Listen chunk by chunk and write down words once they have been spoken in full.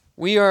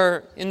We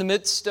are in the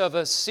midst of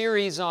a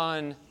series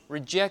on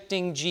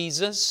rejecting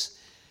Jesus,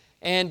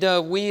 and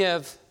we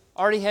have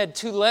already had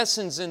 2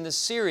 lessons in this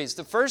series.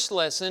 The first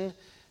lesson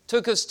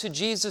took us to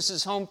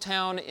Jesus'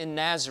 hometown in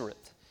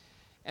Nazareth,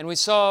 and we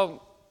saw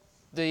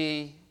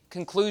the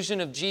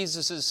conclusion of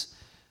Jesus'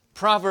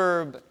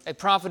 proverb, a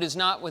prophet is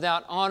not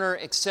without honor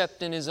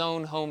except in his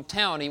own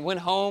hometown. He went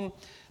home,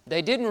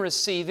 they didn't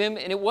receive him,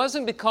 and it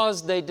wasn't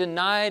because they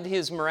denied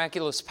his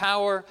miraculous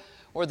power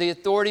or the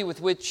authority with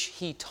which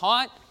he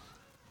taught.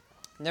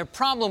 Their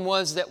problem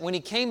was that when he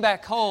came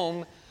back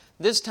home,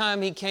 this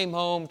time he came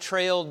home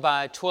trailed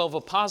by 12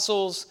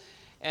 apostles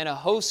and a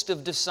host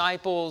of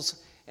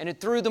disciples, and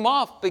it threw them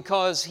off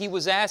because he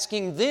was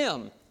asking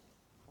them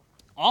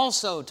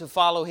also to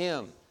follow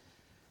him.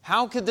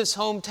 How could this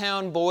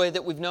hometown boy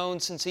that we've known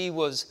since he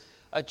was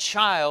a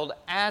child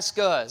ask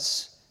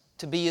us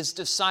to be his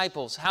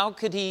disciples? How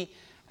could he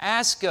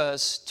ask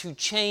us to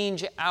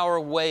change our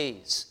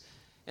ways?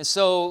 And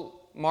so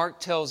Mark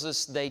tells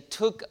us they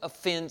took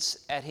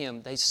offense at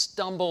him. They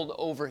stumbled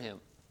over him.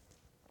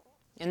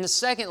 In the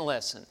second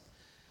lesson,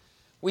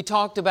 we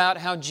talked about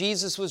how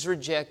Jesus was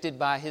rejected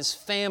by his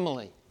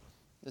family.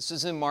 This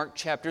is in Mark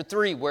chapter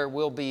 3, where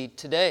we'll be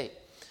today.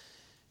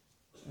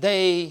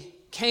 They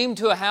came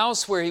to a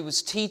house where he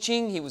was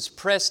teaching. He was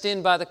pressed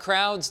in by the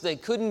crowds. They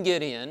couldn't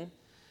get in.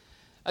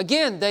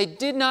 Again, they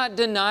did not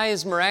deny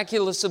his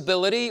miraculous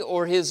ability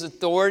or his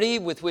authority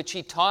with which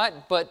he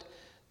taught, but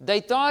they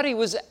thought he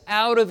was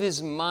out of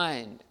his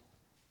mind.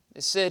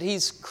 They said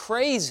he's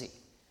crazy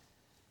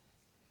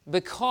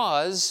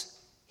because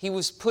he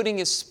was putting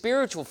his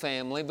spiritual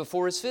family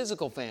before his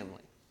physical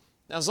family.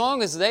 Now, as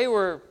long as they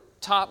were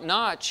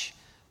top-notch,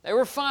 they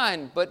were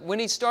fine. But when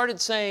he started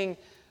saying,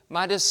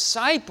 my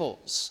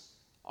disciples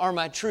are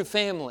my true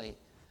family,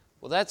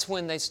 well, that's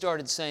when they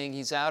started saying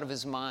he's out of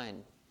his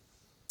mind.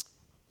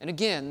 And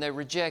again, they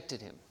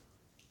rejected him.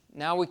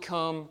 Now we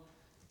come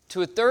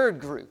to a third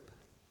group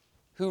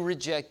who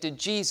rejected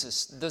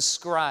Jesus, the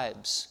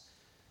scribes.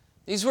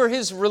 These were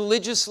his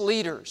religious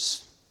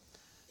leaders.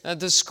 Now,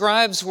 the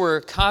scribes were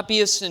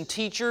copyists and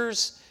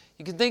teachers.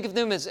 You can think of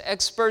them as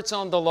experts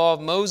on the law of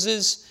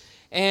Moses.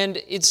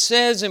 And it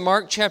says in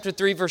Mark chapter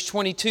 3, verse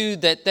 22,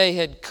 that they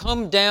had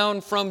come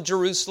down from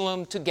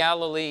Jerusalem to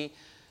Galilee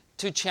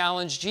to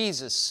challenge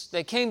Jesus.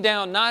 They came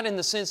down not in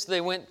the sense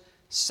they went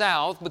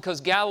south, because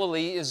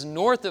Galilee is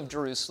north of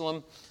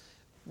Jerusalem,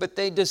 but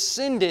they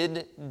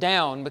descended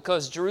down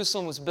because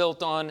Jerusalem was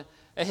built on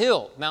a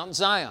hill, Mount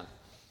Zion.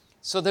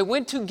 So they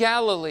went to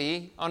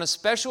Galilee on a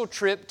special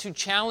trip to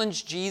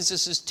challenge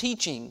Jesus'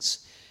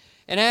 teachings.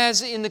 And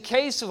as in the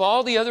case of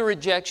all the other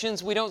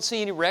rejections, we don't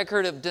see any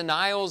record of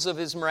denials of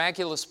his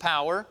miraculous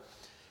power.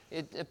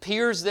 It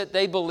appears that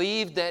they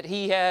believed that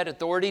he had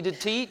authority to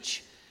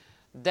teach,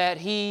 that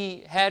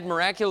he had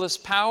miraculous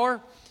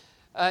power.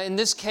 In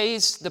this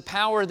case, the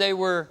power they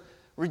were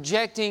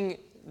rejecting,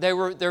 they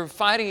were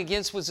fighting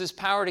against, was his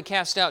power to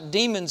cast out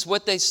demons.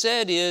 What they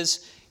said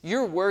is,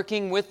 you're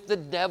working with the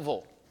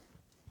devil.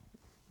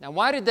 Now,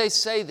 why did they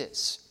say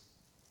this?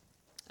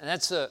 And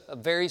that's a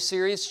very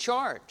serious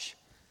charge.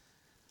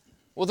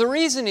 Well, the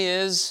reason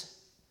is,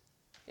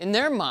 in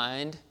their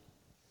mind,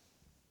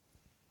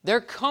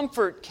 their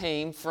comfort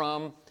came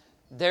from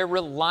their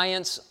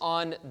reliance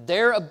on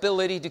their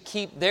ability to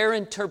keep their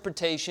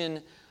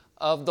interpretation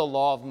of the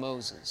law of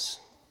Moses.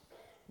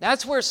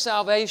 That's where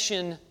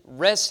salvation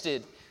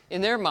rested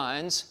in their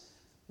minds,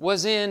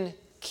 was in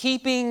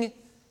keeping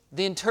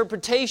the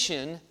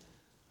interpretation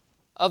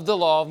of the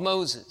law of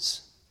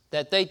Moses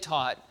that they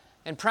taught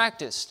and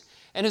practiced.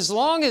 And as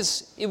long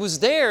as it was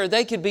there,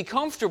 they could be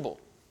comfortable.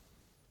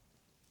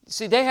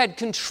 See, they had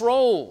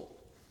control,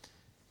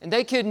 and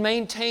they could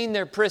maintain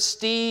their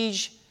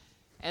prestige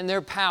and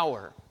their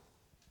power.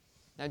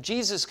 Now,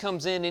 Jesus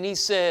comes in and he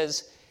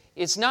says,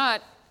 it's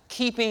not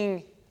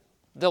keeping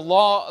the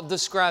law of the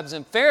scribes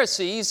and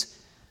Pharisees.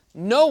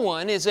 No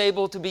one is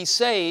able to be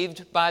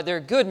saved by their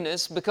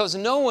goodness, because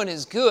no one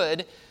is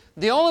good.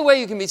 The only way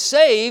you can be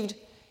saved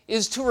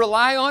is to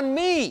rely on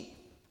me.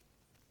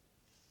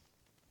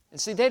 And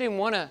see, they didn't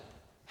want to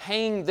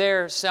hang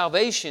their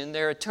salvation,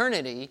 their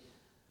eternity,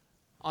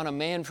 on a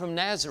man from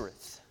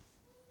Nazareth.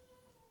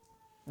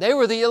 They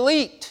were the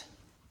elite.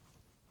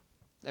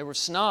 They were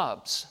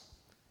snobs.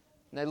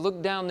 They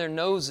looked down their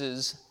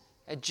noses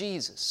at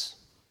Jesus.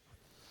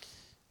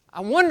 I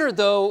wonder,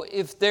 though,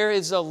 if there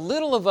is a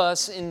little of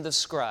us in the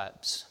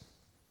scribes.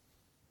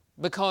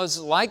 Because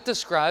like the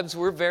scribes,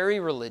 we're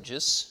very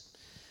religious.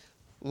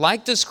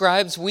 Like the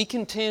scribes, we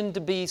can tend to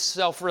be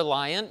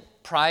self-reliant,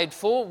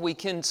 prideful. We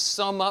can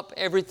sum up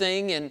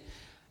everything in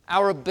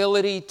our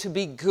ability to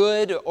be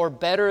good or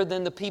better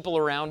than the people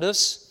around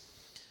us.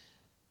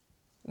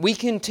 We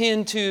can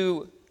tend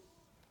to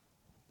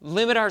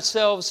limit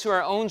ourselves to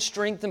our own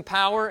strength and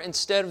power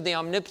instead of the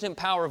omnipotent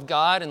power of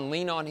God and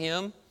lean on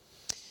Him.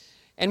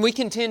 And we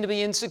can tend to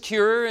be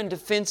insecure and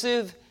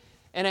defensive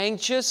and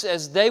anxious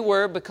as they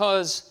were,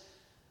 because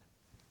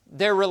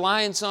their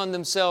reliance on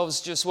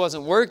themselves just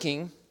wasn't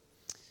working.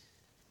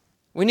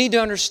 We need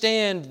to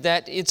understand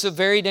that it's a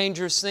very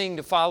dangerous thing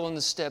to follow in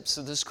the steps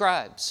of the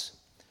scribes,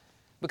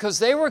 because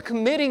they were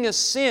committing a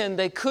sin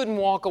they couldn't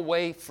walk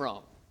away from,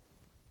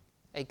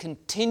 a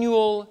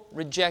continual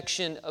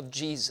rejection of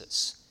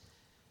Jesus.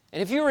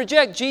 And if you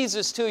reject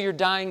Jesus till your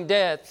dying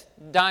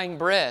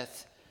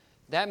breath,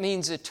 that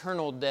means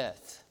eternal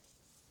death.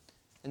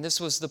 And this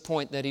was the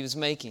point that he was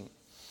making.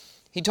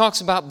 He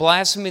talks about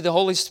blasphemy of the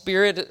Holy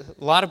Spirit.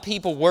 A lot of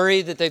people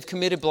worry that they've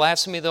committed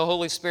blasphemy of the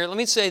Holy Spirit. Let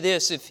me say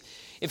this,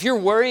 if you're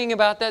worrying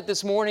about that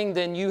this morning,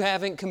 then you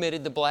haven't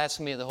committed the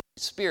blasphemy of the Holy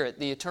Spirit,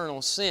 the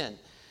eternal sin.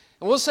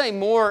 And we'll say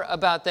more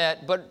about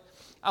that, but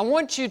I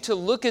want you to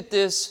look at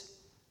this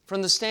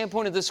from the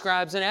standpoint of the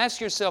scribes and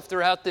ask yourself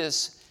throughout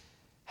this,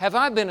 have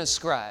I been a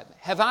scribe?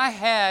 Have I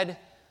had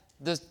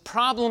the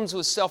problems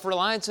with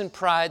self-reliance and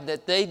pride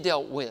that they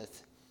dealt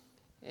with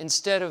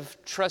instead of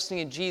trusting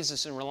in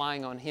Jesus and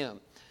relying on Him?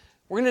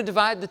 We're going to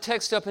divide the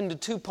text up into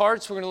two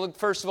parts. We're going to look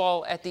first of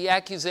all at the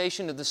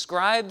accusation of the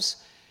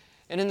scribes,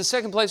 and in the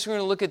second place we're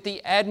going to look at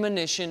the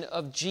admonition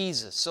of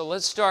Jesus. So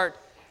let's start,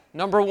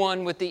 number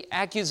one, with the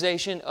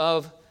accusation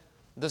of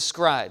the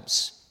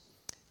scribes.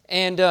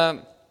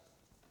 And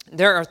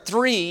there are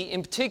three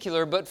in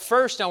particular, but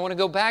first I want to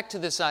go back to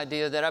this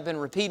idea that I've been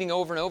repeating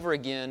over and over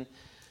again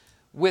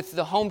with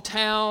the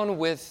hometown,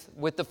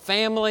 with the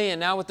family, and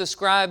now with the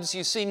scribes.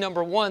 You see,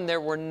 number one,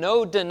 there were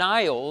no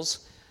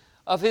denials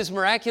of His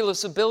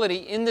miraculous ability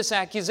in this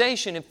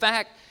accusation. In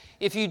fact,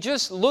 if you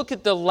just look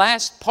at the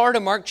last part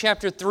of Mark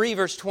chapter 3,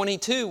 verse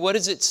 22, what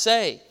does it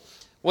say?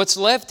 What's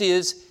left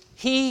is,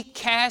 He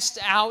cast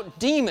out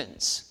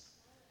demons.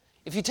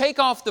 If you take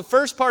off the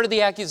first part of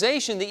the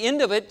accusation, the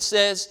end of it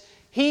says,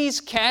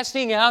 He's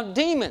casting out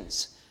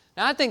demons.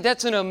 Now, I think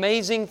that's an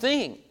amazing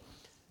thing,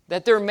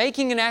 that they're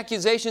making an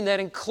accusation that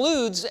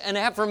includes an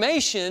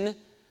affirmation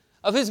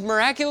of His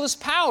miraculous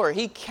power.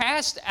 He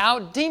cast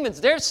out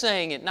demons. They're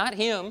saying it, not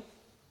Him.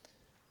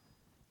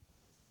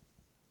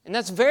 And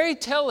that's very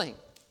telling.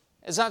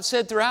 As I've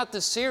said throughout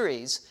this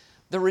series,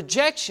 the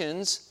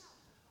rejections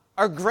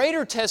are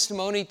greater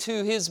testimony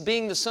to His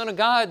being the Son of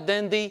God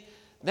than the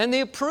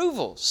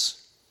approvals.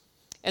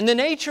 And the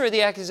nature of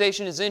the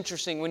accusation is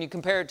interesting when you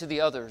compare it to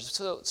the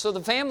others. So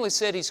the family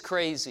said he's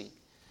crazy.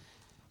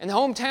 And the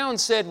hometown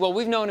said, well,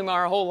 we've known him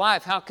our whole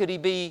life. How could he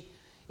be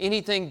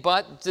anything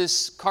but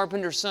this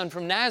carpenter's son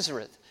from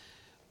Nazareth?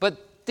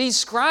 But these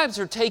scribes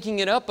are taking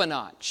it up a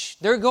notch.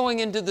 They're going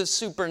into the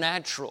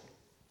supernatural.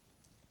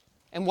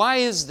 And why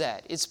is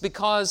that? It's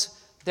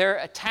because they're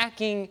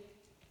attacking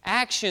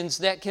actions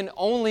that can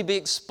only be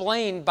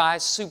explained by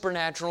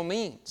supernatural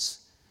means.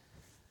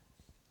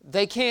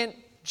 They can't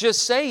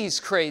just say he's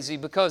crazy,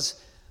 because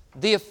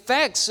the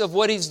effects of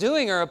what he's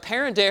doing are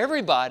apparent to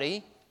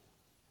everybody.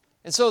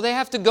 And so they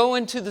have to go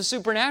into the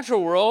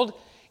supernatural world.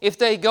 If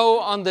they go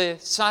on the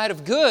side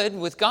of good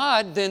with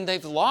God, then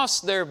they've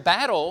lost their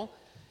battle.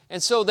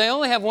 And so they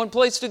only have one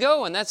place to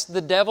go, and that's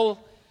the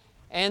devil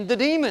and the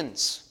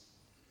demons.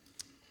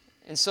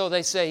 And so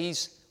they say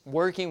he's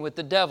working with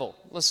the devil.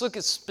 Let's look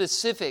at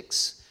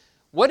specifics.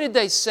 What did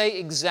they say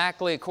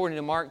exactly according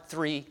to Mark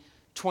 3,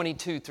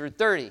 22 through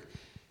 30?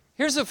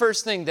 Here's the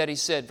first thing that he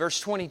said,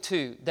 verse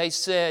 22. They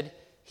said,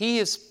 he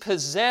is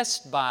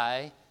possessed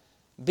by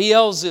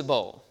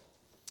Beelzebul.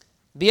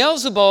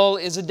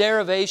 Beelzebul is a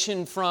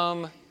derivation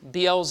from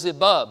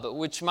Beelzebub,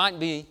 which might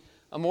be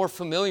a more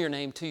familiar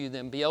name to you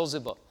than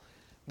Beelzebul.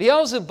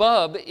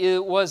 Beelzebub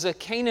was a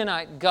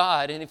Canaanite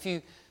god, and if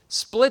you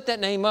split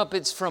that name up,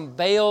 it's from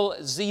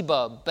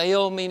Baal-zebub.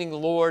 Baal meaning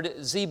Lord,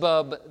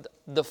 Zebub,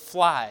 the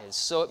flies.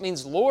 So it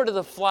means Lord of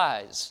the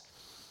flies.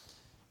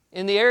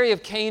 In the area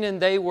of Canaan,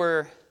 they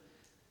were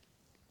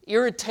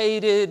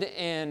irritated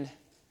and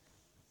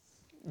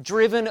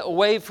driven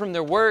away from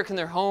their work and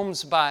their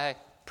homes by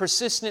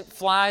persistent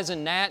flies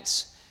and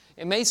gnats.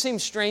 It may seem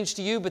strange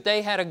to you, but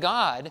they had a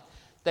god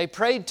they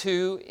prayed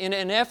to in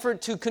an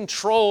effort to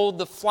control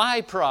the fly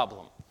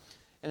problem.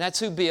 And that's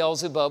who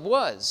Beelzebub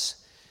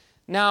was.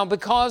 Now,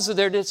 because of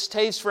their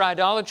distaste for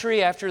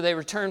idolatry, after they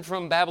returned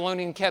from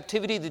Babylonian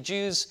captivity, the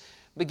Jews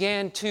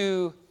began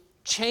to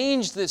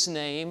change this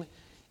name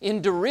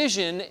in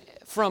derision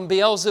from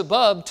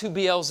Beelzebub to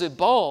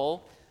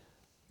Beelzebul,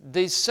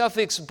 the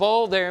suffix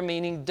bul there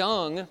meaning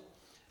dung.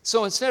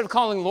 So instead of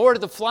calling Lord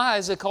of the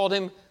flies, they called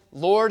him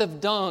Lord of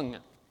dung.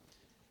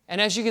 And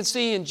as you can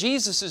see in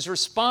Jesus'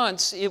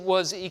 response, it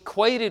was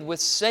equated with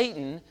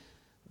Satan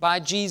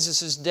by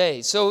Jesus'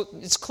 day. So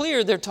it's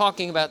clear they're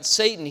talking about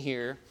Satan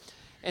here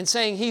and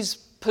saying he's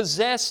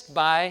possessed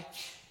by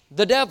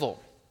the devil.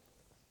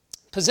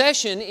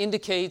 Possession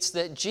indicates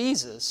that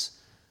Jesus,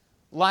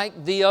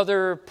 like the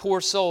other poor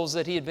souls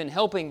that he had been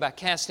helping by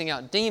casting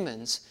out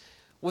demons,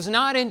 was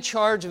not in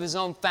charge of his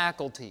own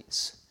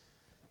faculties,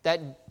 that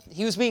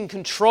he was being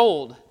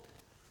controlled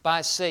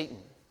by Satan.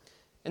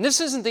 And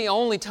this isn't the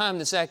only time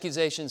this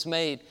accusation is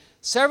made.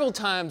 Several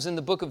times in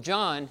the book of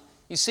John,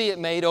 you see it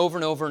made over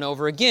and over and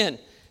over again.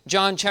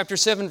 John chapter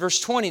 7, verse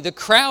 20, the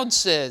crowd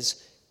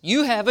says,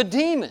 "You have a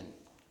demon.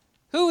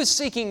 Who is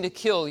seeking to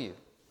kill you?"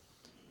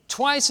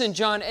 Twice in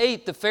John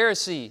 8, the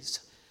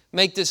Pharisees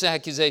make this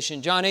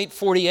accusation. John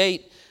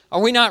 8:48,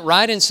 are we not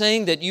right in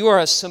saying that you are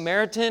a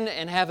Samaritan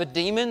and have a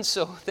demon?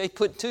 So they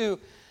put two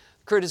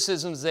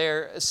criticisms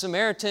there. A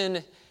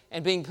Samaritan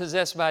and being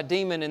possessed by a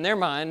demon in their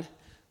mind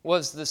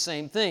was the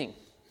same thing.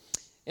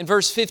 In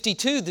verse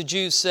 52, the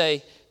Jews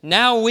say,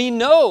 now we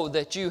know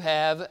that you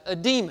have a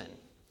demon.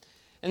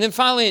 And then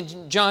finally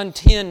in John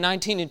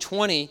 10:19 and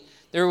 20,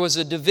 there was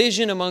a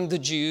division among the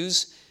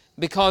Jews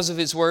because of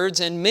his words,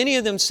 and many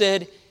of them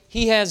said,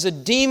 he has a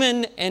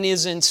demon and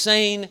is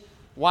insane.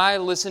 Why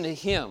listen to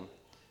him?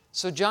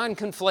 So John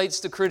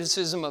conflates the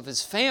criticism of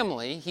his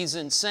family, he's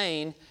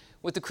insane,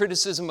 with the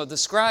criticism of the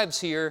scribes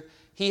here,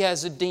 he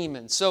has a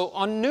demon. So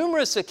on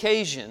numerous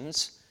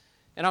occasions,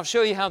 and I'll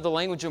show you how the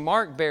language of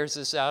Mark bears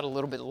this out a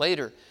little bit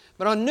later,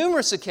 but on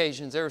numerous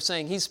occasions they were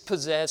saying he's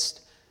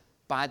possessed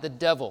by the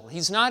devil.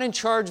 He's not in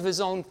charge of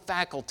his own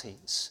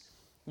faculties.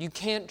 You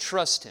can't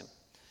trust him.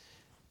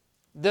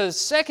 The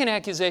second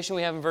accusation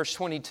we have in verse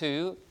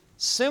 22,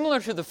 similar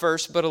to the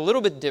first but a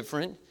little bit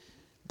different,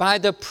 by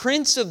the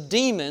prince of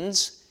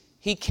demons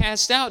he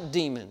cast out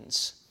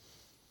demons.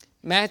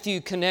 Matthew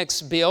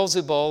connects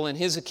Beelzebul in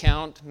his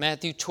account,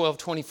 Matthew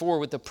 12:24,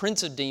 with the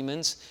prince of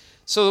demons.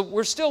 So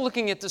we're still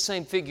looking at the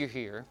same figure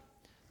here.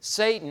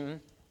 Satan,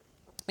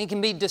 he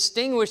can be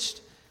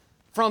distinguished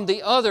from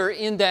the other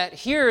in that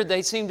here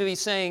they seem to be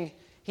saying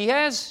he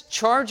has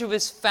charge of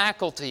his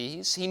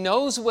faculties, he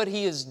knows what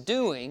he is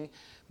doing,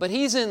 but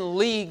he's in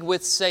league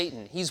with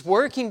Satan. He's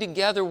working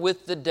together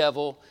with the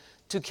devil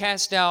to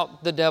cast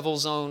out the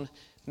devil's own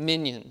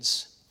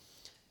minions.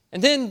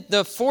 And then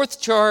the third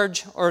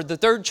charge,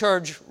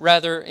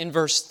 in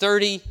verse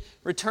 30,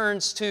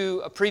 returns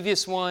to a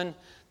previous one,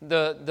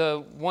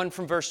 the one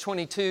from verse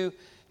 22.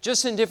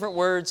 Just in different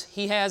words,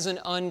 he has an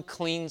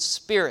unclean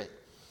spirit.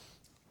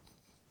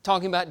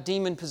 Talking about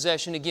demon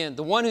possession again.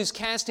 The one who's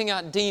casting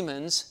out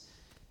demons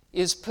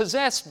is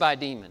possessed by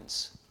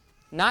demons.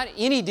 Not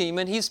any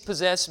demon, he's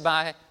possessed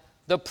by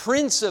the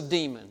prince of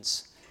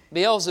demons,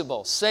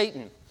 Beelzebul,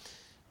 Satan.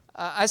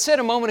 I said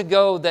a moment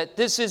ago that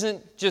this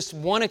isn't just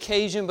one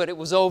occasion, but it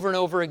was over and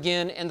over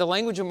again. And the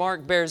language of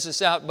Mark bears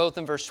this out both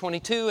in verse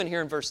 22 and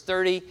here in verse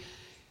 30.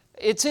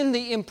 It's in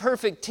the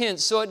imperfect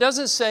tense. So it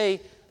doesn't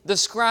say the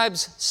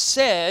scribes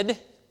said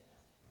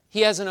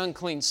he has an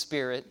unclean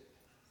spirit.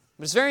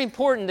 But it's very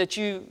important that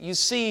you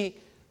see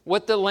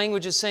what the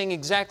language is saying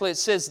exactly. It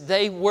says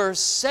they were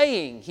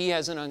saying he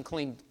has an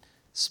unclean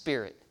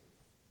spirit.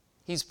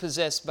 He's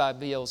possessed by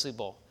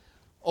Beelzebul.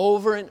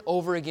 Over and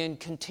over again,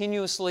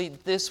 continuously,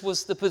 this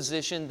was the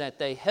position that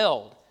they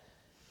held.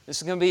 This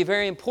is going to be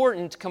very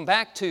important to come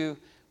back to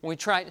when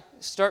we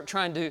start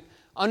trying to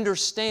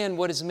understand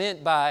what is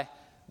meant by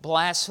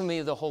blasphemy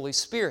of the Holy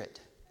Spirit.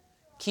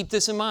 Keep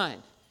this in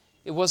mind.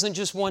 It wasn't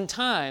just one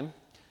time,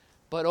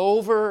 but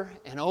over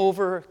and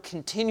over,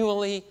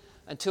 continually,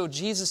 until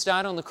Jesus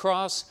died on the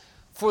cross.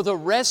 For the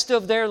rest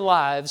of their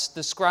lives,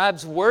 the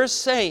scribes were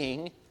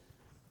saying,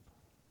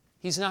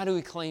 he's not who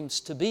he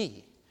claims to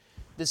be.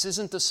 This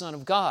isn't the Son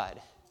of God.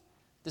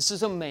 This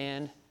is a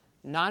man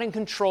not in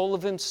control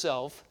of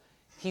himself.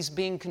 He's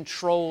being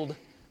controlled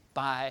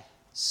by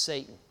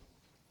Satan.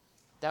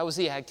 That was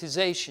the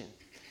accusation.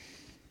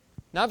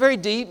 Not very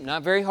deep,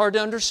 not very hard to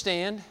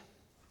understand,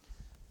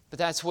 but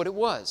that's what it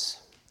was.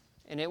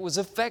 And it was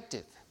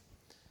effective.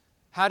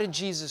 How did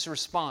Jesus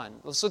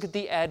respond? Let's look at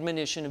the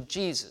admonition of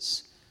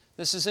Jesus.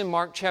 This is in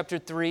Mark chapter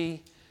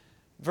 3,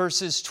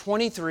 verses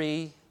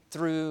 23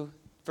 through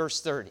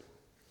verse 30.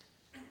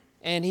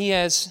 And he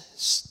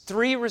has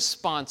three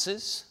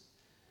responses,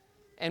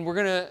 and we're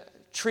going to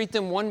treat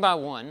them one by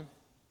one.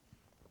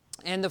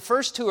 And the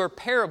first two are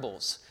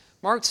parables.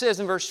 Mark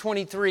says in verse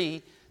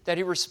 23 that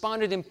he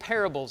responded in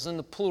parables, in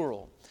the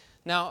plural.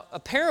 Now, a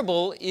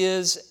parable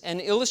is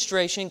an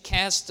illustration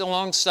cast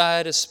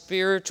alongside a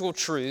spiritual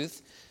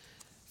truth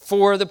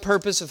for the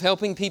purpose of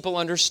helping people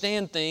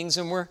understand things.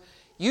 And we're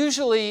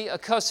usually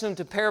accustomed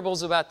to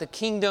parables about the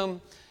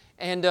kingdom,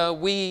 and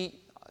we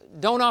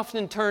don't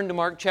often turn to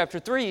Mark chapter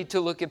 3 to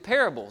look at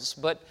parables,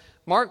 but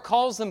Mark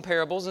calls them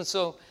parables, and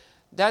so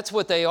that's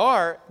what they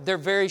are. They're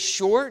very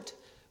short,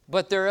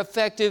 but they're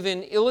effective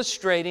in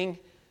illustrating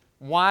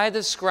why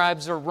the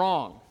scribes are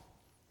wrong.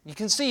 You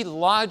can see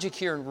logic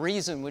here and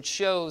reason, which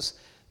shows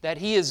that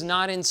he is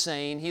not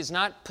insane, he is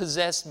not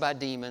possessed by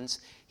demons,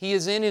 he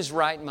is in his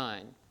right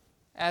mind,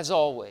 as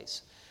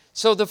always.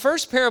 So the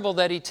first parable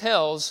that he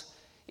tells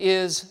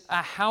is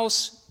a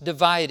house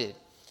divided.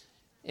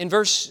 In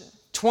verse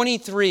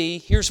 23,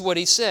 here's what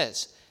he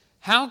says.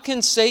 How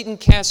can Satan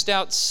cast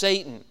out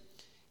Satan?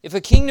 If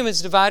a kingdom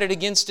is divided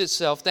against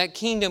itself, that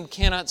kingdom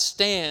cannot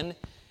stand.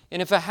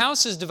 And if a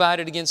house is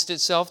divided against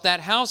itself,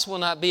 that house will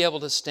not be able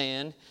to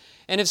stand.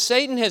 And if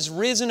Satan has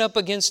risen up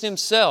against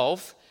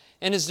himself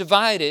and is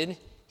divided,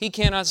 he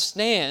cannot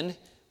stand,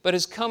 but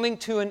is coming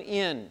to an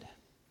end.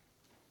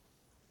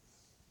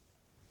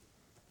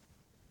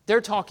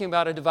 They're talking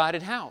about a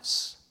divided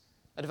house.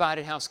 A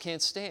divided house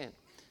can't stand.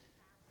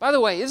 By the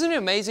way, isn't it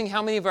amazing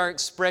how many of our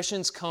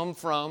expressions come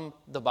from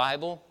the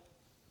Bible?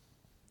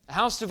 A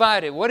house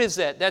divided, what is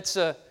that? That's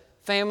a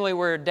family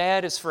where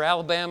dad is for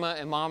Alabama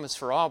and mom is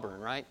for Auburn,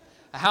 right?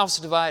 A house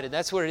divided.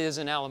 That's what it is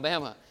in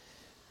Alabama.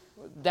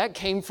 That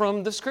came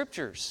from the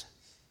Scriptures.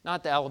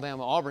 Not the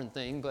Alabama-Auburn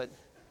thing, but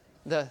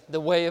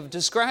the way of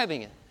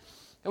describing it.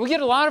 And we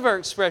get a lot of our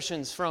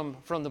expressions from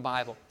the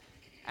Bible.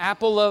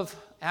 Apple of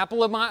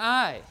my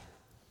eye.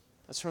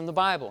 That's from the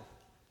Bible.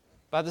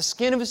 By the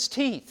skin of his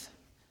teeth.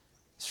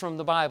 It's from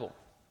the Bible.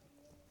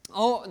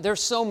 Oh,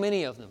 there's so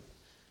many of them.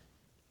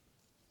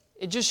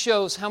 It just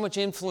shows how much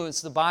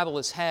influence the Bible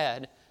has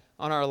had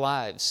on our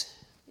lives.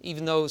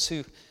 Even those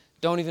who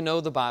don't even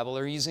know the Bible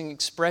are using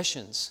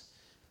expressions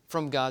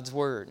from God's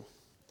Word.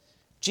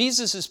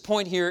 Jesus'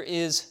 point here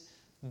is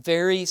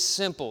very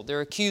simple.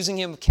 They're accusing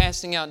him of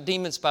casting out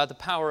demons by the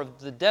power of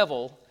the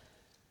devil.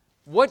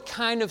 What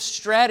kind of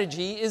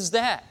strategy is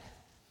that?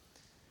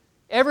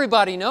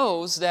 Everybody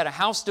knows that a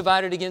house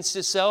divided against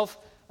itself,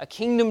 a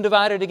kingdom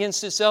divided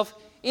against itself,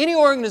 any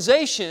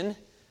organization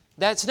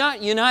that's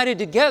not united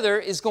together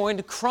is going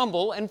to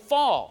crumble and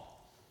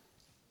fall.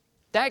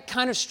 That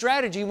kind of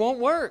strategy won't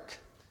work.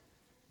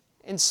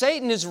 And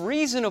Satan is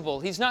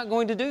reasonable. He's not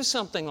going to do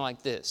something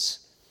like this.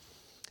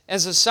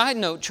 As a side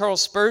note,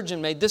 Charles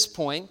Spurgeon made this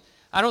point.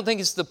 I don't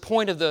think it's the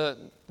point of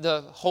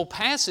the whole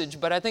passage,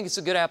 but I think it's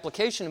a good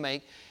application to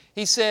make.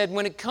 He said,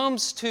 when it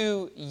comes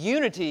to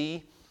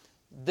unity,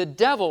 the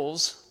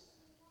devils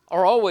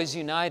are always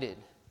united.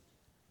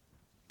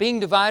 Being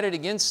divided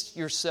against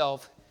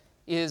yourself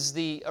is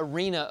the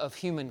arena of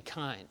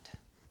humankind.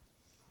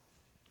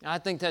 I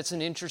think that's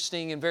an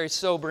interesting and very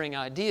sobering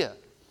idea.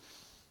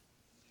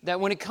 That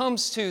when it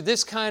comes to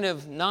this kind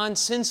of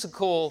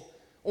nonsensical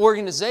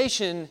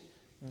organization,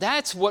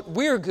 that's what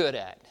we're good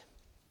at.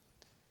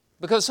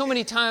 Because so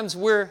many times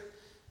we're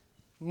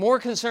more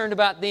concerned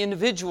about the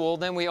individual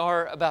than we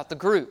are about the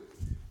group.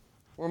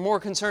 We're more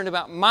concerned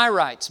about my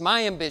rights,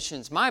 my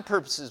ambitions, my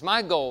purposes,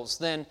 my goals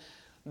than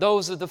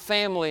those of the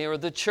family or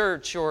the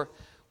church or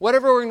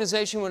whatever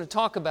organization you want to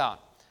talk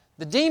about.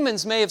 The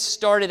demons may have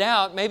started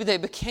out, maybe they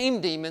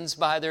became demons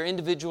by their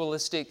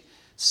individualistic,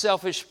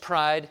 selfish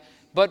pride,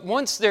 but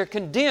once they're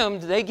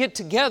condemned, they get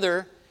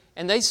together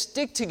and they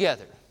stick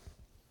together.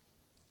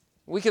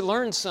 We could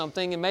learn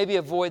something and maybe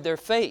avoid their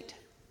fate.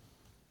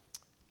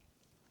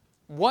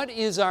 What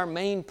is our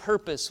main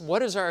purpose?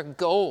 What is our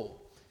goal?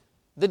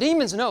 The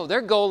demons know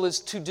their goal is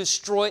to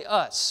destroy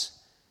us,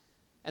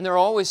 and they're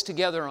always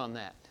together on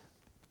that.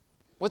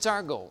 What's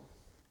our goal?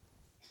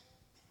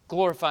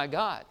 Glorify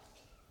God.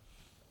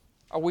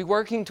 Are we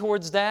working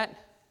towards that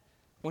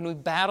when we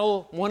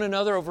battle one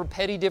another over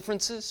petty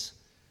differences?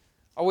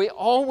 Are we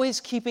always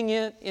keeping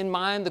it in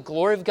mind, the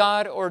glory of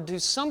God, or do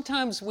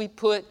sometimes we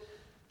put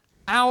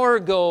our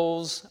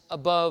goals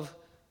above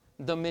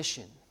the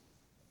mission?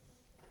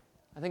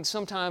 I think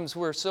sometimes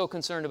we're so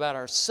concerned about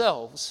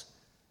ourselves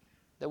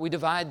that we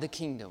divide the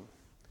kingdom.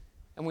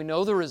 And we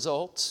know the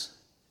results.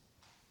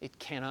 It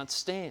cannot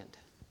stand.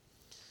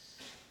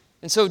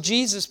 And so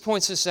Jesus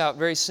points this out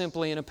very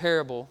simply in a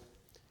parable.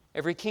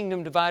 Every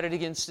kingdom divided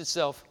against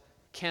itself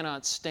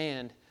cannot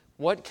stand.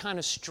 What kind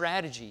of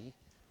strategy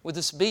would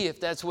this be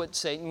if that's what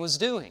Satan was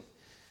doing?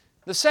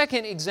 The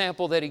second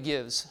example that he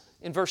gives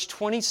in verse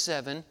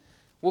 27,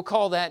 we'll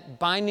call that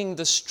binding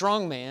the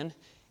strong man.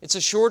 It's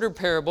a shorter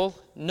parable.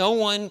 No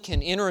one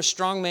can enter a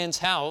strong man's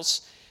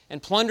house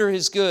and plunder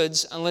his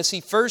goods unless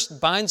he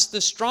first binds the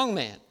strong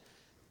man.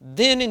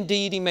 Then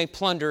indeed he may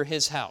plunder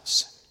his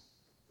house.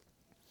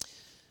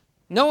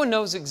 No one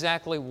knows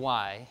exactly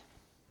why,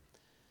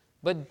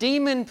 but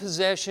demon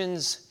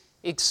possessions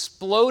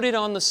exploded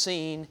on the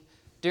scene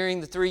during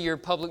the 3-year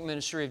public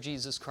ministry of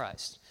Jesus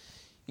Christ.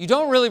 You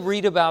don't really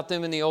read about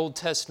them in the Old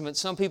Testament.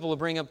 Some people will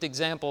bring up the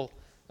example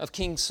of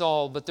King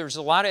Saul, but there's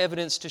a lot of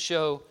evidence to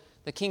show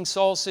that King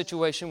Saul's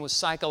situation was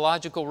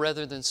psychological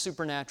rather than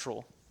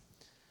supernatural.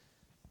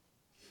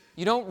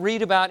 You don't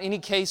read about any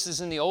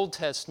cases in the Old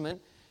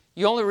Testament.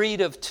 You only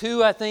read of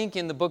 2, I think,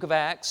 in the book of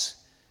Acts,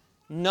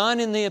 none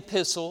in the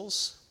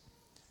epistles.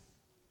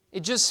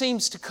 It just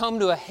seems to come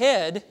to a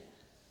head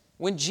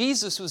when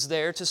Jesus was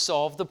there to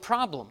solve the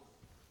problem.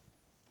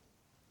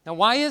 Now,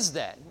 why is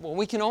that? Well,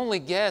 we can only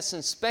guess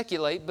and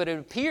speculate, but it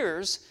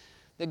appears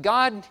that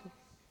God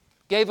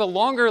gave a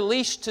longer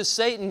leash to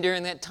Satan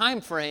during that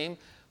time frame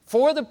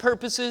for the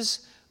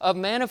purposes of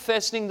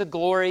manifesting the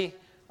glory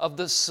of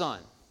the Son.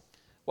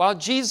 While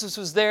Jesus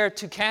was there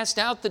to cast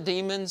out the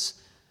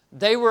demons,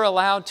 they were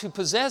allowed to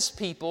possess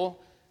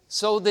people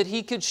so that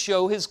he could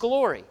show his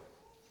glory.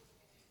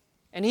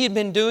 And he had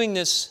been doing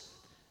this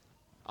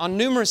on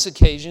numerous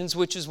occasions,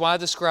 which is why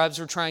the scribes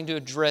were trying to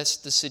address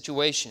the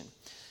situation.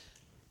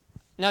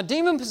 Now,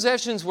 demon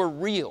possessions were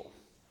real.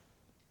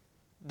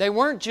 They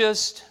weren't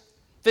just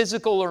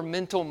physical or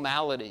mental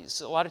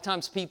maladies. A lot of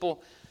times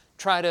people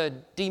try to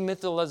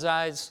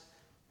mythologize,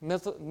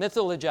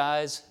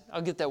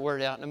 I'll get that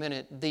word out in a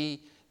minute, the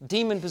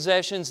demon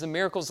possessions, the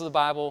miracles of the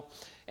Bible.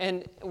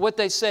 And what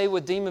they say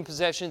with demon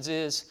possessions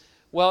is,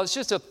 well, it's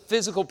just a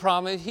physical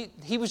problem.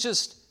 He was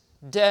just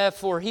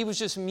deaf, or he was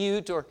just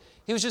mute, or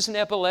he was just an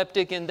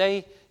epileptic, and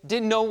they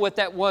didn't know what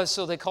that was,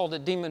 so they called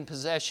it demon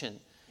possession.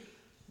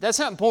 That's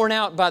not borne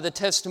out by the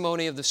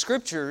testimony of the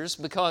Scriptures,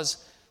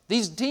 because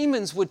these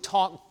demons would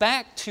talk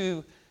back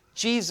to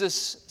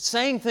Jesus,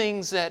 saying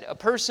things that a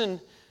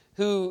person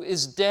who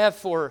is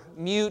deaf or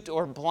mute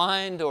or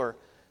blind or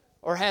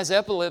has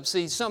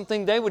epilepsy,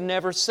 something they would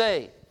never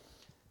say.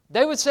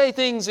 They would say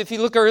things, if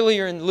you look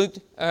earlier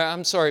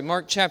in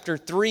Mark chapter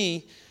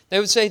 3, they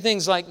would say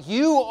things like,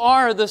 "You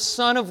are the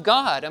Son of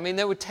God." I mean,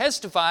 they would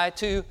testify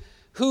to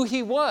who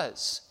He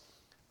was.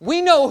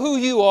 "We know who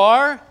you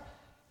are.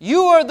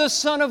 You are the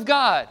Son of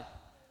God."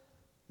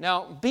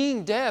 Now,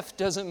 being deaf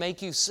doesn't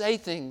make you say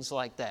things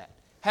like that.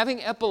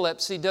 Having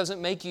epilepsy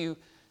doesn't make you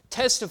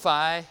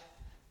testify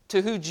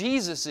to who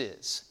Jesus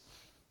is.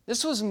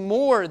 This was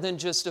more than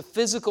just a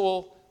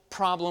physical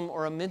problem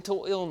or a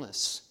mental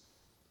illness.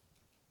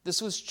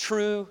 This was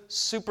true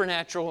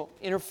supernatural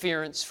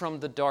interference from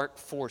the dark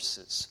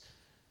forces.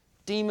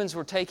 Demons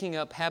were taking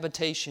up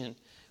habitation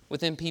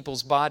within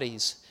people's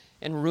bodies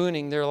and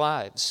ruining their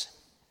lives.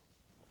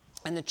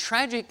 And the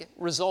tragic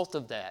result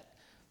of that,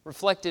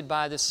 reflected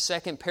by this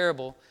second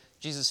parable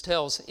Jesus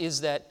tells,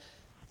 is that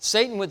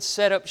Satan would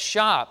set up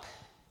shop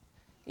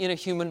in a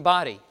human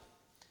body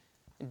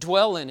and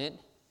dwell in it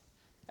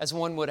as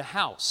one would a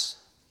house.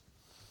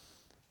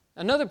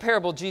 Another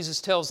parable Jesus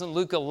tells in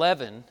Luke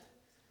 11,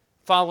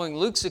 following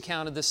Luke's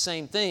account of the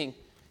same thing,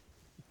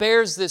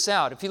 bears this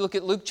out. If you look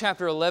at Luke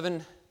chapter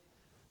 11,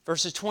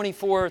 verses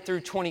 24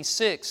 through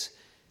 26,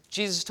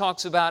 Jesus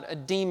talks about a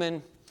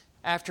demon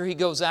after he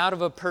goes out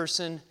of a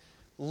person,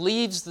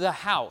 leaves the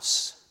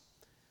house.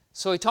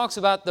 So he talks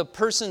about the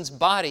person's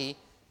body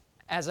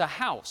as a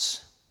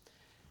house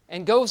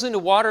and goes into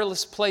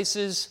waterless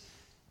places,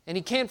 and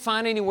he can't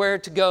find anywhere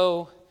to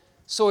go,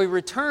 so he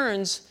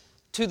returns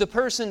to the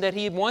person that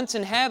he had once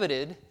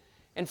inhabited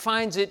and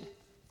finds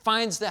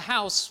the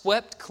house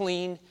swept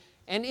clean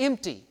and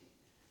empty.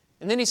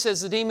 And then he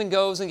says the demon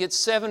goes and gets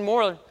 7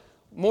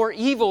 more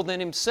evil than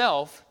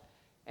himself,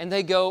 and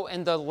they go,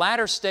 and the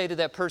latter state of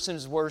that person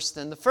is worse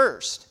than the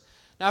first.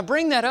 Now, I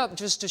bring that up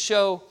just to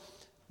show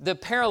the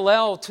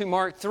parallel to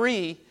Mark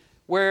 3,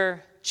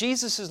 where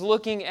Jesus is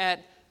looking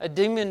at a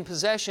demon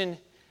possession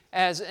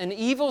as an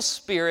evil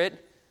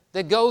spirit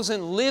that goes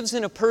and lives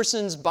in a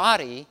person's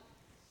body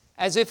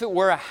as if it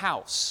were a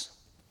house.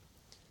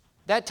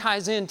 That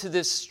ties into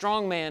this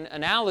strongman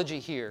analogy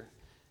here.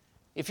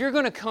 If you're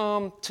going to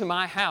come to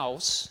my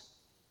house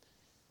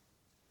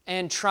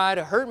and try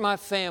to hurt my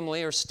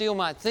family or steal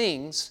my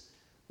things,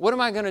 what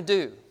am I going to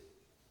do?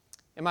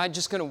 Am I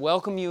just going to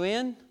welcome you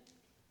in?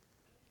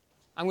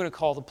 I'm going to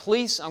call the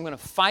police. I'm going to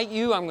fight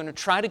you. I'm going to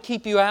try to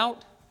keep you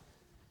out.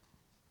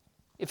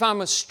 If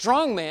I'm a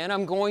strong man,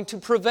 I'm going to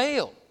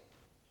prevail.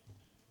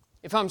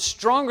 If I'm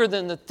stronger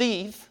than the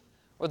thief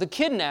or the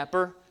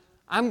kidnapper,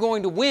 I'm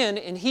going to win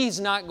and he's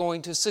not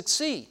going to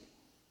succeed.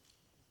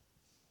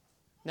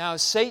 Now,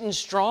 is Satan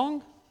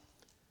strong?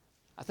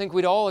 I think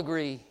we'd all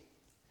agree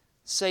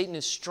Satan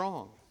is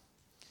strong.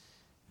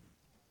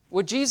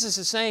 What Jesus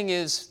is saying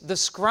is the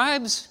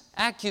scribe's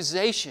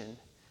accusation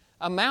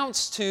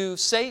amounts to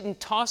Satan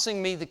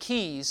tossing me the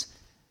keys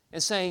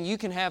and saying, "You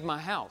can have my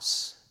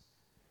house."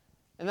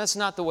 And that's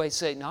not the way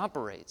Satan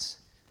operates.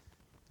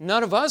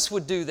 None of us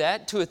would do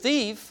that to a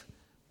thief.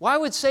 Why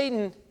would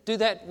Satan do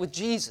that with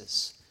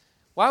Jesus?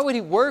 Why would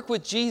he work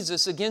with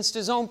Jesus against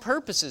his own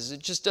purposes? It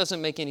just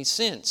doesn't make any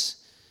sense.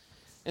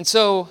 And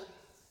so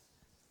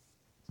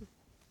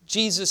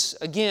Jesus,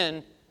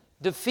 again,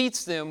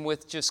 defeats them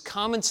with just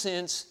common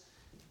sense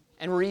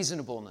and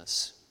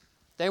reasonableness.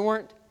 They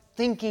weren't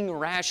thinking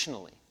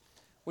rationally,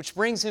 which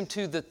brings him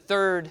to the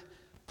third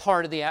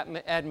part of the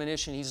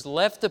admonition. He's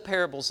left the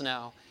parables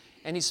now,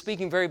 and he's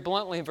speaking very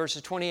bluntly in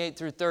verses 28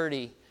 through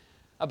 30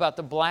 about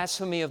the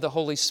blasphemy of the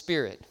Holy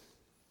Spirit.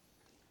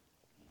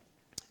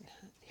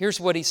 Here's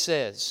what he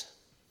says.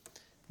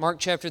 Mark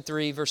chapter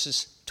 3,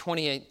 verses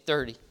 28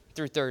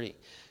 through 30.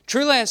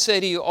 "Truly I say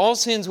to you, all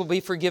sins will be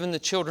forgiven the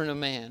children of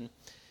man,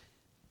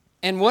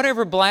 and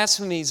whatever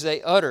blasphemies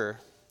they utter.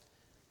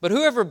 But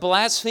whoever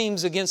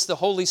blasphemes against the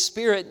Holy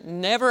Spirit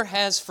never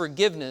has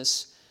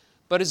forgiveness,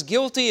 but is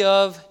guilty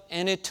of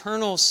an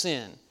eternal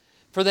sin.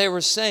 For they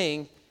were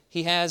saying,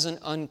 he has an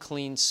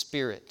unclean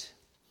spirit."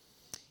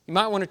 You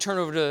might want to turn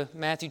over to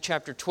Matthew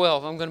chapter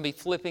 12. I'm going to be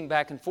flipping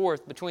back and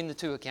forth between the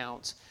two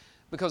accounts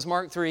because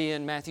Mark 3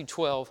 and Matthew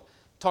 12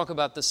 talk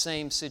about the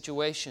same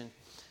situation.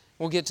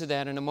 We'll get to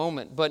that in a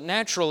moment. But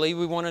naturally,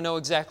 we want to know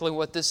exactly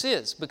what this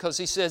is because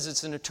he says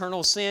it's an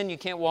eternal sin you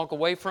can't walk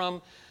away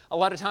from. A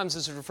lot of times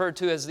it's referred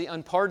to as the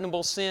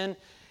unpardonable sin.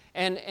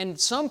 And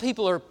some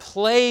people are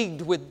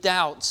plagued with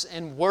doubts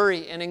and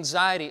worry and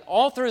anxiety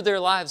all through their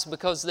lives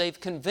because they've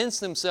convinced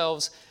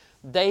themselves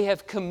they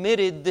have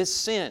committed this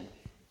sin.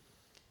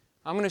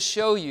 I'm going to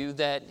show you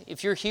that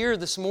if you're here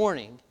this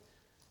morning,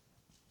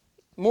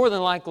 more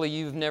than likely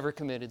you've never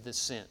committed this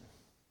sin.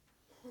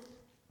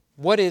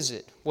 What is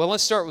it? Well,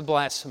 let's start with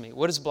blasphemy.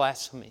 What is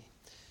blasphemy?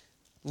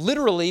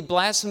 Literally,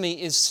 blasphemy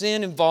is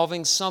sin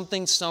involving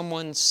something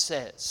someone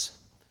says.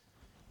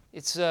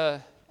 It's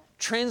a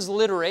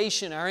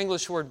transliteration. Our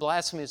English word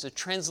blasphemy is a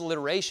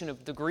transliteration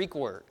of the Greek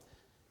word.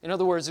 In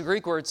other words, the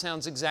Greek word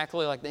sounds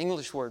exactly like the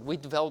English word. We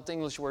developed the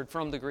English word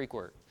from the Greek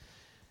word.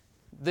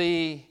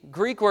 The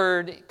Greek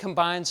word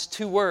combines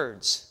two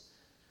words,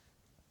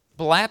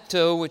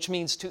 blapto, which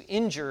means to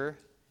injure,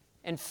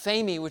 and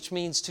phemi, which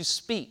means to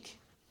speak.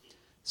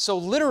 So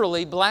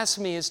literally,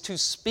 blasphemy is to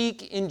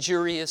speak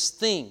injurious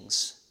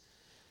things.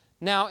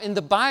 Now, in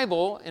the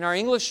Bible, in our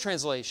English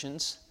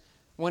translations,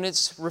 when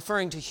it's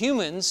referring to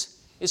humans,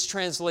 it's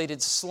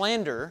translated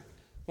slander.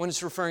 When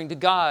it's referring to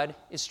God,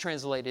 it's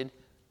translated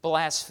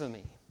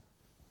blasphemy.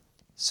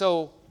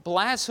 So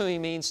blasphemy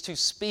means to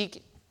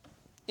speak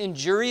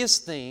injurious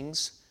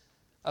things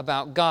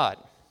about God.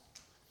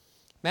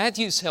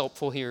 Matthew's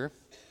helpful here.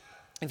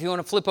 If you want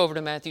to flip over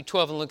to Matthew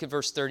 12 and look at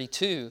verse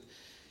 32,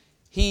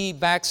 he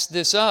backs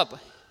this up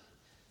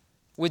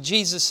with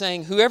Jesus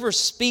saying, "Whoever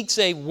speaks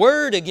a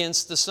word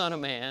against the Son of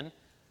Man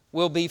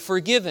will be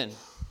forgiven.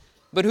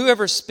 But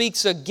whoever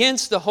speaks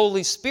against the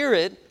Holy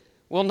Spirit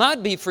will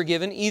not be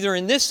forgiven either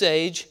in this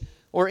age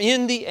or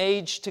in the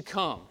age to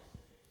come."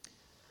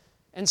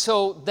 And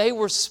so they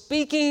were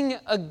speaking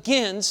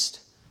against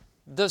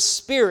the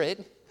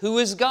Spirit, who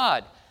is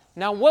God.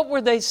 Now, what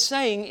were they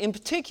saying in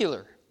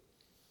particular?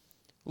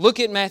 Look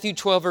at Matthew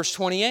 12, verse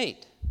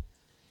 28.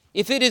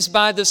 "If it is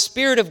by the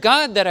Spirit of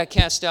God that I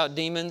cast out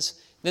demons,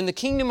 then the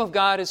kingdom of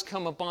God has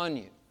come upon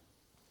you."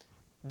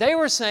 They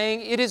were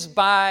saying it is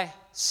by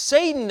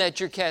Satan that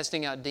you're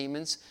casting out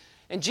demons.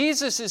 And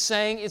Jesus is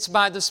saying it's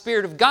by the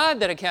Spirit of God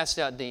that I cast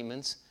out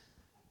demons.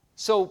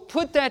 So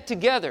put that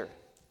together.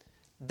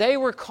 They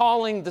were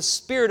calling the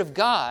Spirit of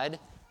God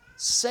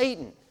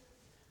Satan.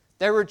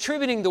 They were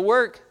attributing the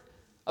work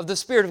of the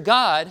Spirit of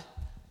God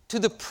to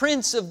the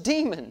prince of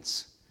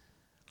demons.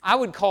 I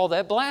would call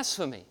that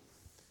blasphemy.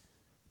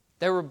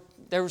 They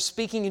were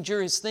speaking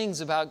injurious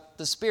things about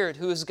the Spirit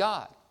who is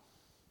God.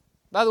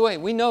 By the way,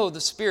 we know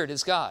the Spirit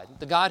is God.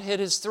 The Godhead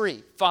is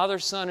three: Father,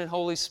 Son, and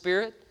Holy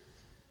Spirit.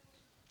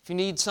 If you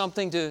need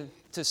something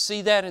to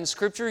see that in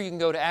Scripture, you can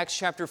go to Acts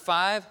chapter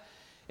 5.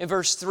 In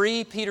verse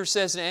 3, Peter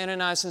says to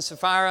Ananias and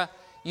Sapphira,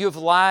 "You have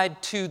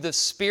lied to the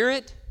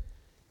Spirit."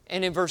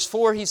 And in verse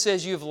 4, he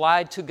says, "You have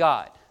lied to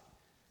God,"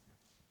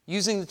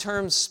 using the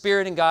terms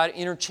Spirit and God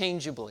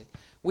interchangeably.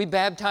 We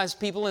baptize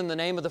people in the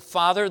name of the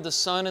Father, the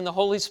Son, and the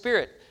Holy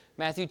Spirit.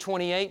 Matthew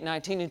 28,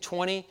 19 and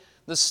 20.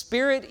 The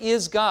Spirit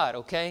is God,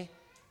 okay?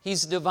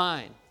 He's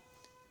divine.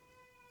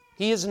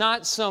 He is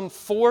not some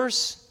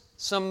force,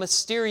 some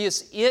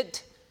mysterious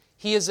it.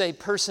 He is a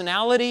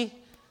personality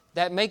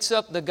that makes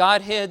up the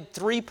Godhead,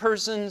 three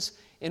persons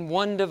in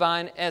one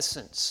divine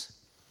essence.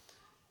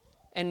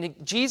 And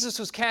Jesus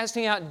was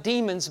casting out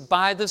demons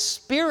by the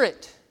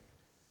Spirit.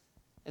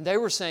 And they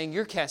were saying,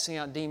 "You're casting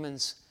out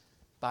demons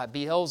by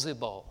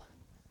Beelzebul,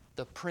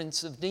 the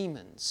prince of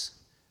demons."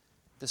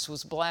 This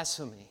was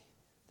blasphemy.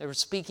 They were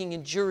speaking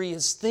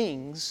injurious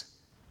things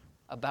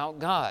about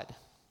God.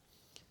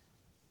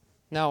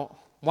 Now,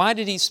 why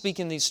did he speak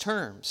in these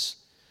terms?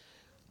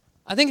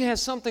 I think it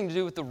has something to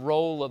do with the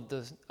role of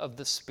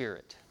the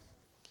Spirit.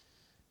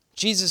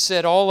 Jesus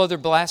said all other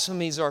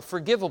blasphemies are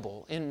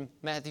forgivable in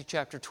Matthew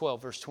chapter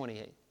 12, verse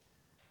 28.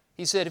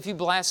 He said, if you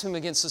blaspheme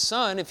against the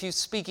Son, if you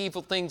speak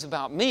evil things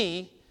about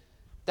me,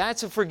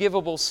 that's a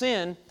forgivable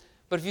sin.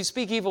 But if you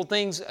speak evil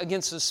things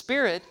against the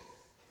Spirit,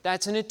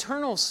 that's an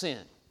eternal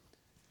sin.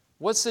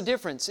 What's the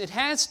difference? It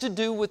has to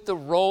do with the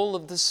role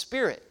of the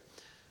Spirit.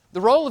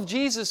 The role of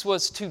Jesus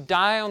was to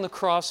die on the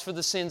cross for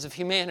the sins of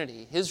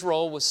humanity. His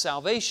role was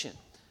salvation.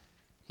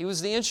 He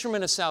was the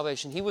instrument of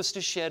salvation. He was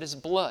to shed His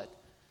blood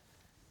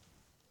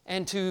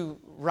and to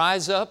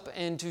rise up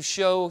and to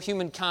show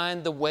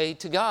humankind the way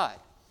to God.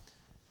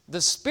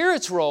 The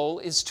Spirit's role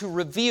is to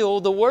reveal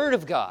the Word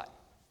of God.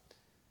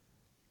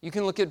 You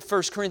can look at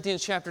 1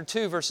 Corinthians chapter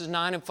 2, verses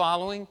 9 and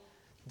following.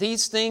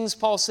 These things,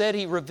 Paul said,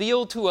 He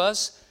revealed to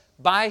us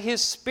by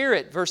His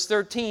Spirit. Verse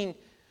 13,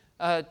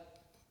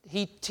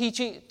 He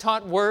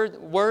taught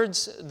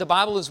words. The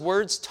Bible is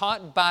words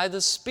taught by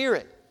the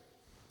Spirit.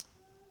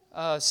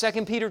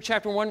 2 Peter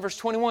chapter 1, verse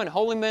 21,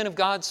 holy men of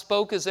God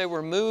spoke as they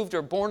were moved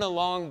or borne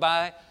along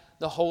by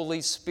the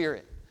Holy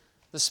Spirit.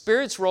 The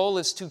Spirit's role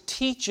is to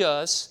teach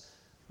us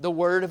the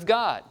Word of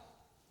God.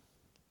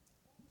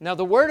 Now,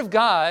 the Word of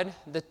God,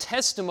 the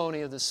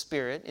testimony of the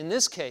Spirit, in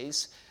this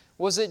case,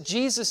 was that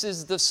Jesus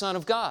is the Son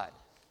of God.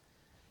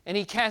 And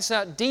He casts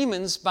out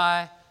demons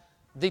by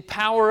the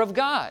power of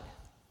God.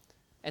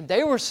 And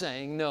they were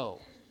saying,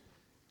 no,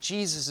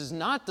 Jesus is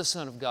not the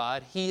Son of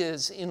God. He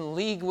is in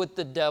league with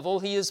the devil.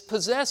 He is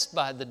possessed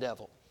by the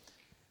devil,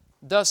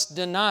 thus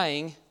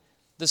denying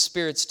the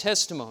Spirit's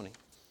testimony.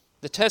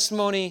 The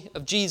testimony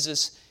of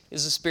Jesus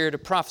is the spirit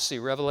of prophecy,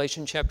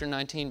 Revelation chapter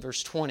 19,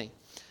 verse 20.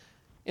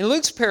 In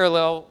Luke's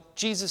parallel,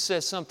 Jesus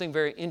says something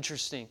very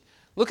interesting.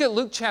 Look at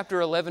Luke chapter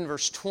 11,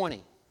 verse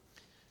 20.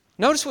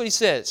 Notice what He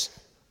says.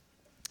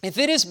 If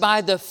it is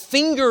by the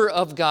finger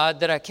of God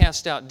that I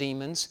cast out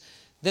demons,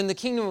 then the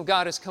kingdom of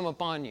God has come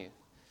upon you.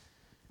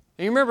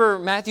 You remember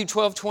Matthew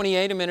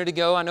 12:28 a minute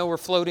ago? I know we're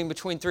floating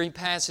between three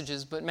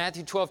passages, but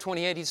Matthew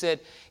 12:28, he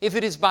said, if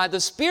it is by the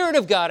Spirit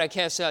of God I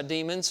cast out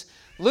demons.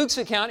 Luke's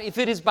account, if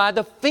it is by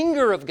the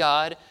finger of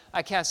God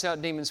I cast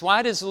out demons.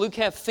 Why does Luke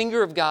have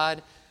finger of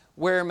God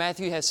where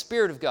Matthew has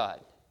Spirit of God?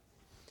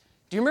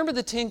 Do you remember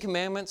the Ten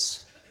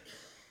Commandments?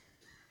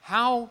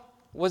 How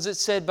was it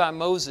said by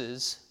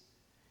Moses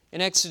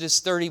in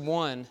Exodus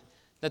 31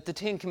 that the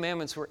Ten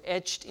Commandments were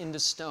etched into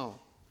stone?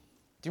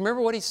 Do you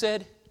remember what he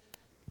said?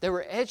 They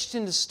were etched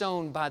into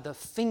stone by the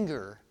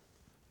finger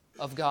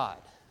of God.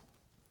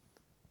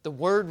 The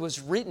Word was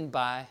written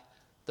by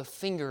the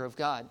finger of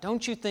God.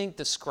 Don't you think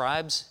the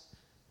scribes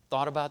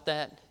thought about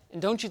that?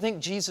 And don't you think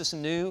Jesus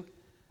knew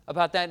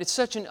about that? It's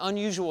such an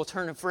unusual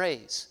turn of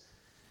phrase.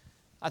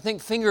 I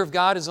think finger of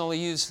God is only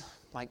used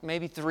like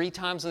maybe 3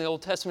 times in the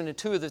Old Testament, and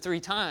 2 of the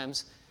 3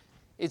 times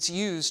it's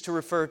used to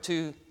refer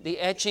to the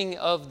etching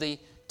of the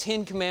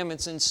Ten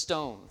Commandments in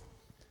stone,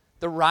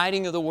 the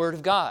writing of the Word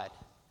of God.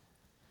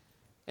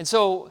 And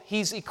so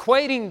he's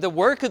equating the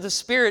work of the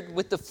Spirit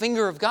with the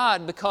finger of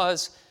God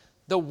because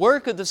the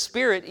work of the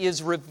Spirit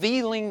is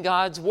revealing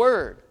God's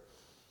Word.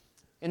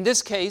 In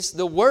this case,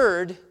 the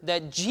Word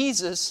that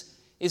Jesus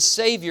is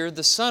Savior,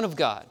 the Son of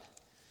God.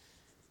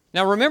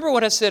 Now remember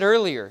what I said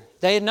earlier.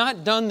 They had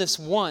not done this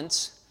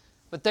once,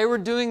 but they were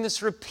doing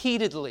this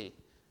repeatedly.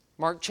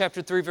 Mark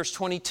chapter 3, verse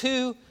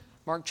 22,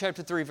 Mark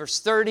chapter 3, verse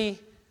 30.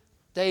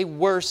 They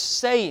were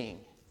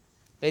saying.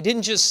 They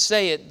didn't just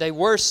say it, they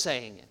were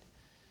saying it.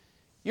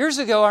 Years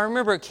ago, I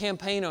remember a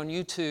campaign on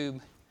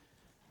YouTube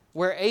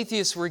where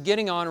atheists were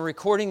getting on and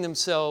recording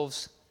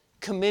themselves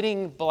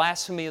committing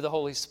blasphemy of the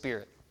Holy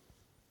Spirit.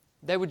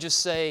 They would just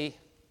say,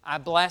 I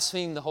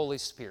blaspheme the Holy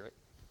Spirit.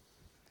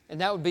 And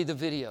that would be the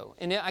video.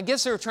 And I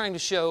guess they were trying to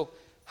show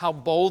how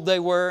bold they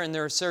were in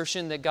their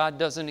assertion that God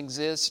doesn't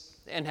exist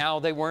and how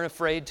they weren't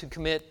afraid to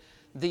commit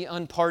the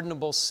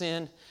unpardonable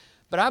sin.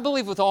 But I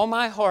believe with all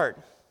my heart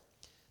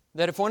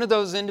that if one of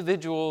those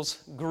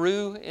individuals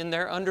grew in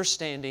their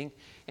understanding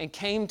and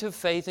came to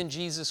faith in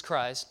Jesus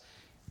Christ,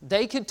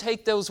 they could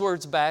take those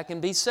words back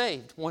and be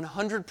saved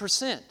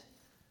 100%.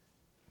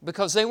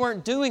 Because they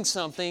weren't doing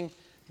something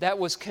that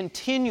was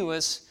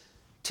continuous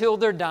till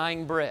their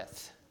dying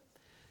breath.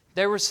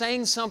 They were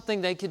saying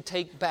something they could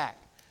take back.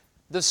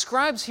 The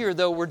scribes here,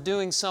 though, were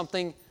doing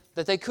something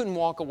that they couldn't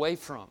walk away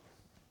from.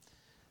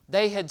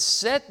 They had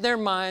set their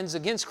minds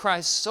against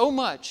Christ so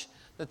much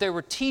that they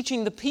were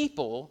teaching the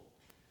people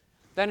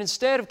that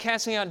instead of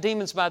casting out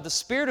demons by the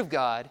Spirit of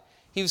God,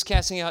 he was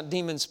casting out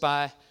demons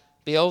by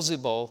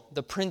Beelzebul,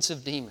 the prince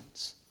of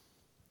demons.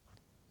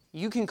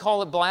 You can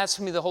call it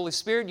blasphemy of the Holy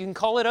Spirit. You can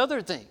call it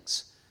other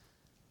things.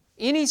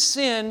 Any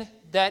sin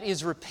that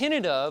is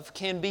repented of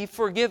can be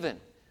forgiven.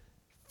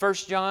 1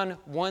 John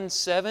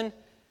 1:7,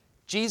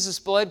 Jesus'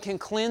 blood can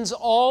cleanse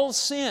all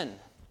sin.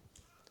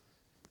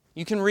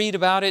 You can read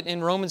about it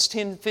in Romans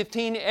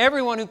 10:15.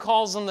 Everyone who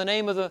calls on the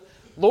name of the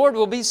Lord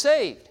will be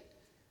saved.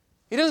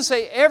 He doesn't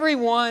say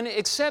everyone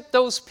except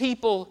those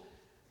people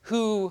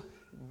who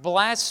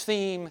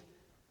blaspheme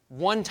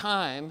one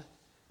time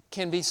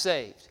can be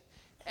saved.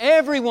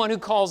 Everyone who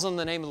calls on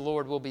the name of the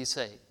Lord will be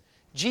saved.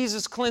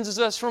 Jesus cleanses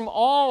us from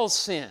all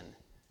sin.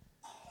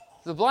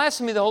 The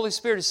blasphemy of the Holy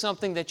Spirit is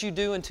something that you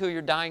do until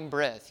your dying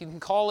breath. You can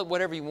call it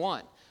whatever you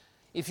want.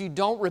 If you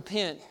don't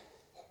repent,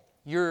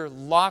 you're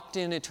locked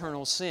in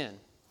eternal sin.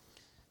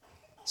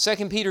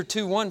 2 Peter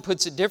 2:1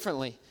 puts it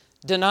differently.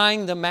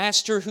 Denying the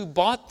master who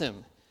bought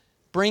them,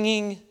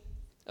 bringing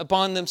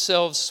upon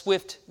themselves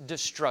swift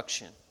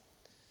destruction.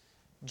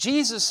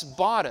 Jesus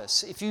bought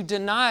us. If you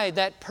deny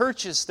that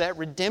purchase, that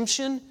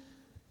redemption,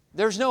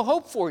 there's no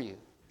hope for you.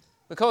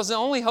 Because the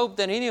only hope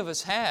that any of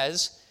us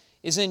has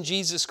is in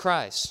Jesus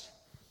Christ.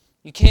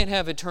 You can't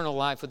have eternal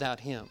life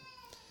without Him.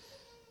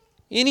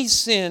 Any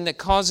sin that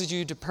causes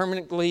you to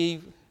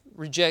permanently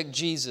reject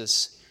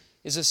Jesus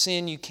is a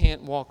sin you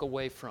can't walk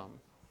away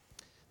from.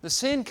 The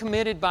sin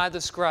committed by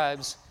the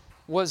scribes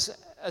was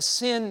a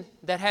sin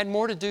that had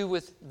more to do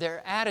with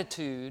their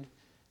attitude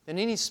than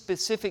any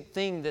specific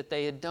thing that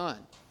they had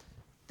done.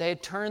 They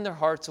had turned their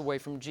hearts away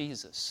from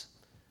Jesus.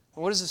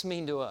 And what does this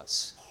mean to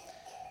us?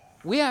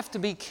 We have to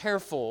be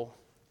careful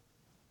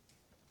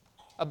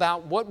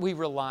about what we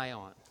rely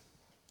on.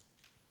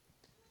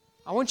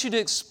 I want you to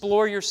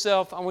explore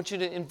yourself. I want you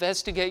to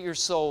investigate your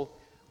soul.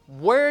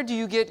 Where do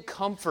you get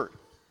comfort?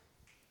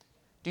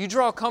 Do you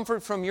draw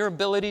comfort from your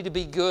ability to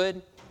be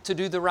good, to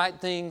do the right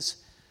things,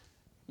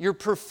 your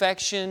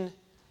perfection?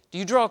 Do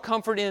you draw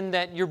comfort in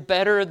that you're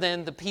better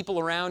than the people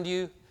around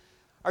you?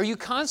 Are you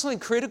constantly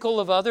critical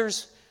of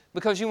others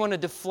because you want to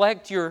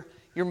deflect your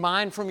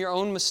mind from your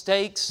own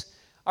mistakes?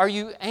 Are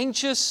you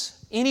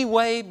anxious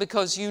anyway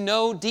because you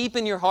know deep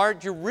in your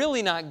heart you're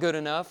really not good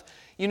enough?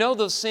 You know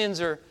those sins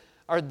are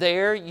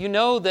there. You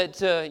know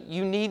that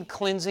you need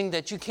cleansing,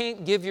 that you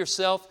can't give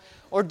yourself.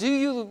 Or do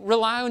you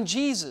rely on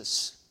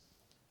Jesus?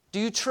 Do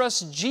you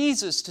trust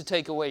Jesus to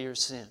take away your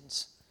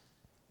sins?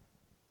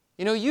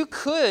 You know, you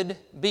could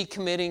be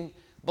committing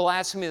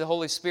blasphemy of the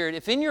Holy Spirit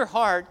if in your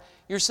heart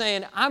you're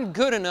saying, I'm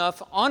good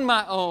enough on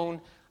my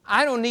own.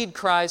 I don't need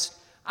Christ.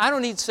 I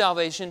don't need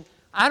salvation.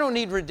 I don't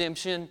need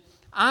redemption.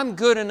 I'm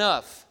good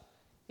enough.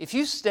 If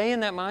you stay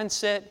in that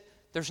mindset,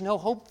 there's no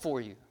hope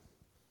for you.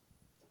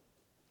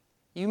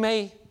 You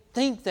may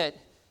think that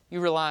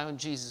you rely on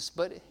Jesus,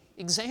 but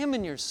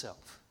examine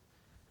yourself.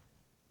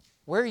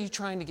 Where are you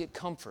trying to get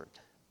comfort?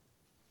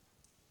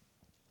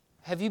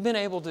 Have you been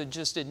able to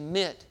just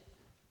admit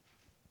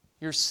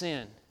your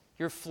sin,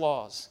 your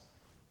flaws?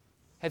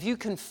 Have you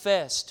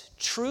confessed,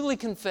 truly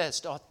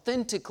confessed,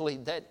 authentically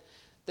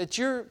that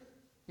you're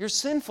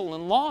sinful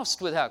and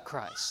lost without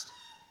Christ?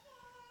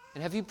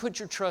 And have you put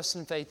your trust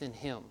and faith in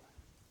Him?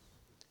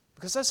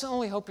 Because that's the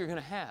only hope you're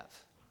going to have.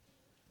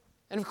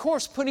 And of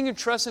course, putting your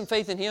trust and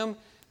faith in Him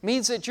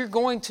means that you're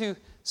going to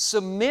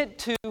submit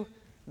to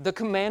the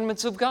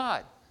commandments of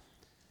God.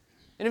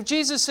 And if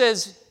Jesus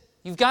says,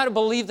 you've got to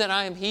believe that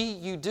I am He,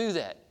 you do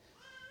that.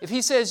 If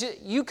He says,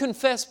 you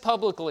confess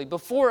publicly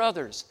before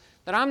others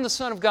that I'm the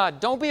Son of God,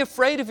 don't be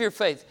afraid of your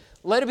faith.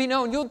 Let it be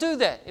known. You'll do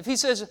that. If He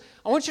says,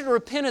 I want you to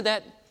repent of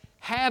that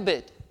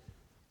habit,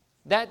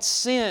 that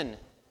sin,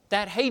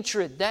 that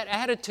hatred, that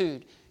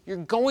attitude, you're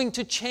going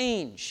to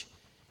change.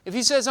 If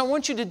He says, I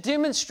want you to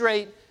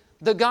demonstrate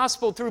the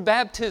gospel through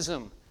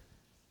baptism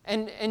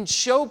and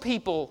show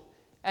people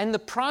and the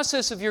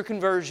process of your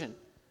conversion,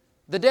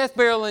 the death,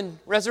 burial, and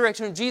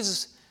resurrection of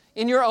Jesus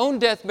in your own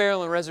death,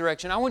 burial, and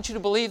resurrection. I want you to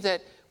believe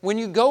that when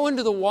you go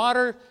into the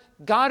water,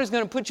 God is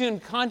going to put you in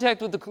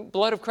contact with the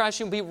blood of Christ.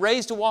 You'll be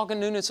raised to walk in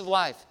newness of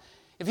life.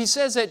 If He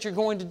says that, you're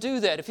going to do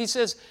that. If He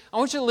says, I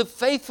want you to live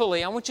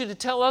faithfully, I want you to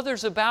tell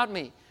others about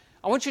me,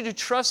 I want you to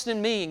trust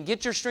in me and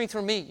get your strength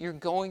from me, you're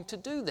going to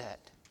do that.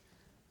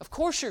 Of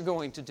course you're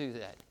going to do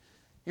that.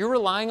 You're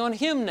relying on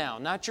Him now,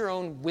 not your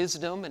own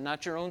wisdom and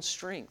not your own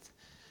strength.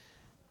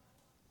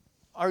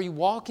 Are you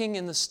walking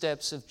in the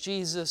steps of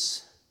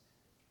Jesus,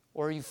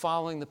 or are you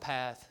following the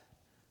path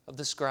of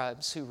the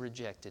scribes who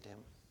rejected Him?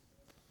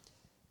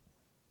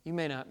 You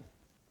may not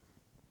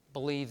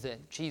believe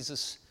that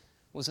Jesus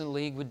was in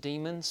league with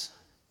demons.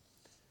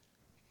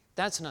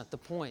 That's not the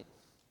point.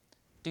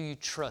 Do you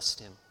trust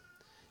Him?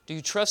 Do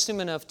you trust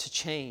Him enough to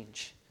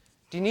change?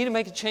 Do you need to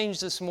make a change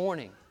this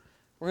morning?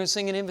 We're going to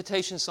sing an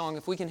invitation song.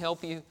 If we can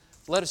help you,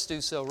 let us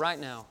do so right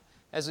now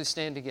as we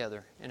stand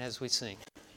together and as we sing.